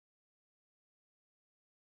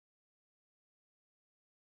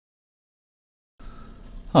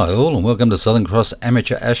Hi all, and welcome to Southern Cross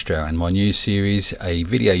Amateur Astro and my new series, A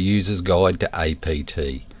Video User's Guide to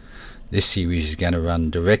APT. This series is going to run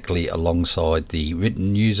directly alongside the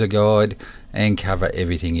written user guide and cover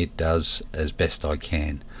everything it does as best I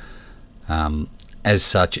can. As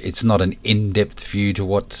such, it's not an in-depth view to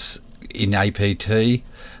what's in APT,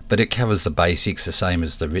 but it covers the basics the same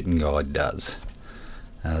as the written guide does.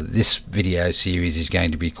 This video series is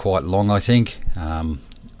going to be quite long, I think.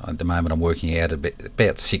 At the moment I'm working out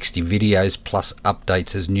about 60 videos plus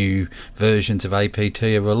updates as new versions of APT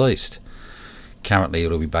are released. Currently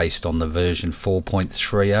it'll be based on the version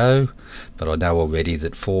 4.30, but I know already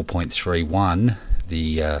that 4.31,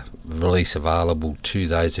 the release available to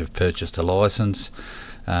those who've purchased a license,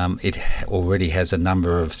 it already has a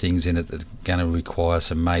number of things in it that are going to require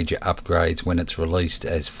some major upgrades when it's released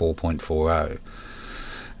as 4.40.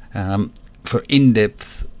 For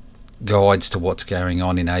in-depth guides to what's going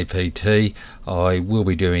on in APT, I will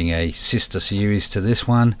be doing a sister series to this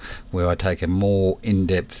one where I take a more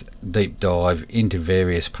in-depth deep dive into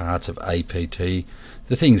various parts of APT,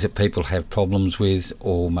 the things that people have problems with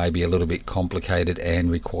or maybe a little bit complicated and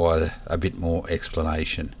require a bit more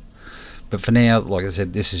explanation. But for now, like I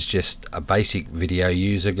said, this is just a basic video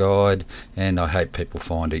user guide and I hope people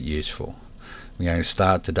find it useful. We're going to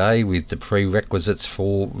start today with the prerequisites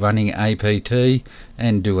for running APT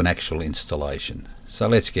and do an actual installation. So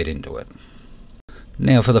let's get into it.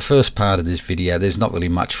 Now for the first part of this video, there's not really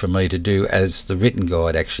much for me to do as the written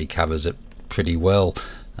guide actually covers it pretty well.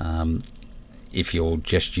 If you're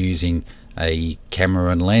just using a camera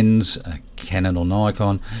and lens, a Canon or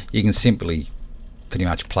Nikon, you can simply pretty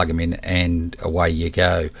much plug them in and away you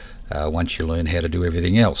go. Once you learn how to do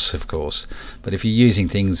everything else, of course. But if you're using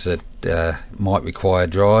things that might require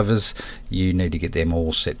drivers, you need to get them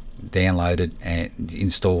all downloaded and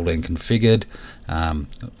installed and configured,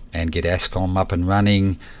 and get ASCOM up and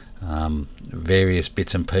running, various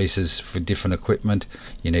bits and pieces for different equipment.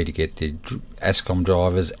 You need to get the ASCOM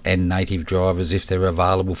drivers and native drivers if they're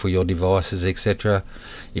available for your devices, etc.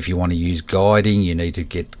 If you want to use guiding, you need to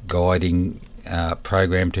get guiding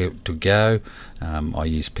program to go. I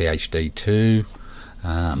use PhD2.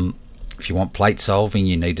 If you want plate solving,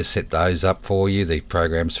 you need to set those up for you, the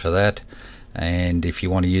programs for that. And if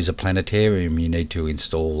you want to use a planetarium, you need to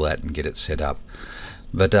install that and get it set up.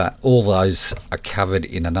 But all those are covered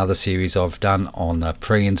in another series I've done on a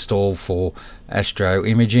pre-install for Astro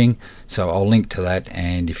imaging, so I'll link to that,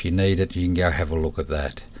 and if you need it you can go have a look at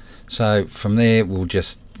that. So from there we'll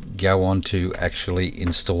just go on to actually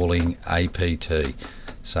installing APT.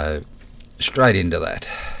 So straight into that.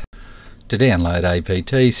 To download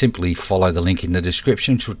APT, simply follow the link in the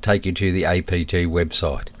description, which will take you to the APT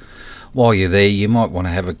website. While you're there, you might want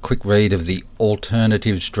to have a quick read of the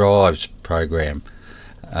Alternatives Drives program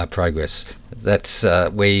progress. That's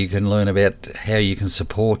where you can learn about how you can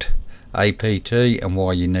support APT and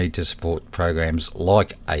why you need to support programs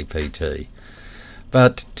like APT.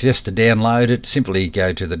 But just to download it, simply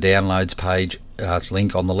go to the downloads page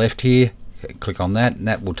link on the left here, click on that, and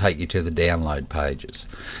that will take you to the download pages.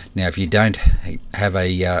 Now if you don't have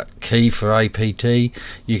a key for APT,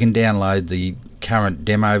 you can download the current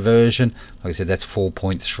demo version. Like I said, that's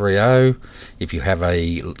 4.30. If you have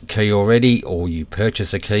a key already or you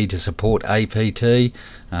purchase a key to support APT,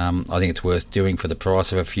 I think it's worth doing for the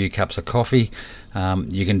price of a few cups of coffee.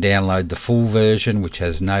 You can download the full version which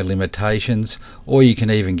has no limitations, or you can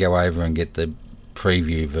even go over and get the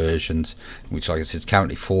preview versions, which like I said is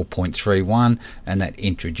currently 4.31, and that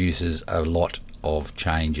introduces a lot of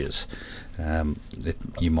changes that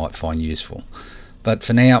you might find useful. But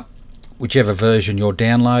for now, whichever version you're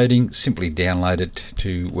downloading, simply download it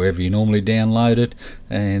to wherever you normally download it,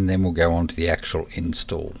 and then we'll go on to the actual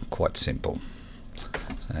install. Quite simple.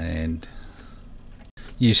 And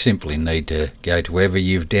you simply need to go to wherever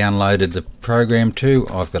you've downloaded the program to.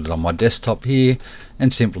 I've got it on my desktop here,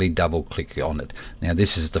 and simply double click on it. Now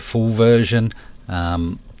this is the full version.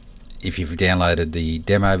 If you've downloaded the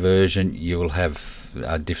demo version, you will have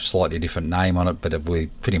a slightly different name on it, but it will be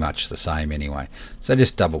pretty much the same anyway. So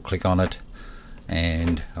just double click on it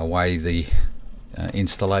and away the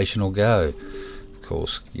installation will go. Of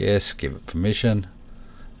course, yes, give it permission.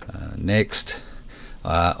 Next.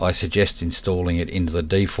 I suggest installing it into the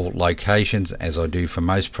default locations as I do for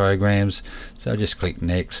most programs, so just click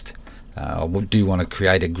next. I do want to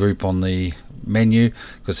create a group on the menu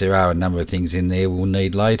because there are a number of things in there we'll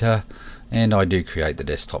need later, and I do create the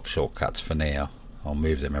desktop shortcuts for now. I'll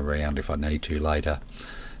move them around if I need to later.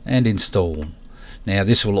 And install. Now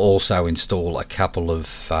this will also install a couple of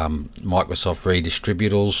Microsoft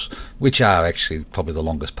redistributors, which are actually probably the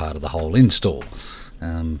longest part of the whole install.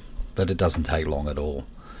 But it doesn't take long at all.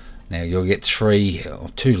 Now you'll get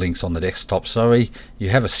two links on the desktop, sorry. You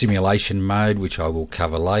have a simulation mode, which I will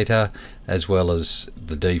cover later, as well as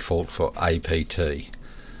the default for APT.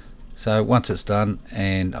 So once it's done,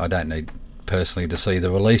 and I don't need personally to see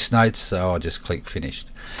the release notes, so I just click finished,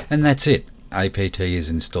 and that's it. APT is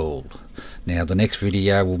installed. Now the next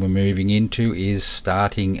video we'll be moving into is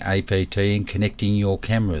starting APT and connecting your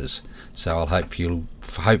cameras, so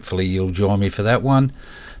hopefully you'll join me for that one.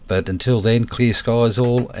 But until then, clear skies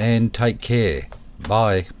all, and take care.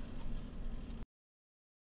 Bye.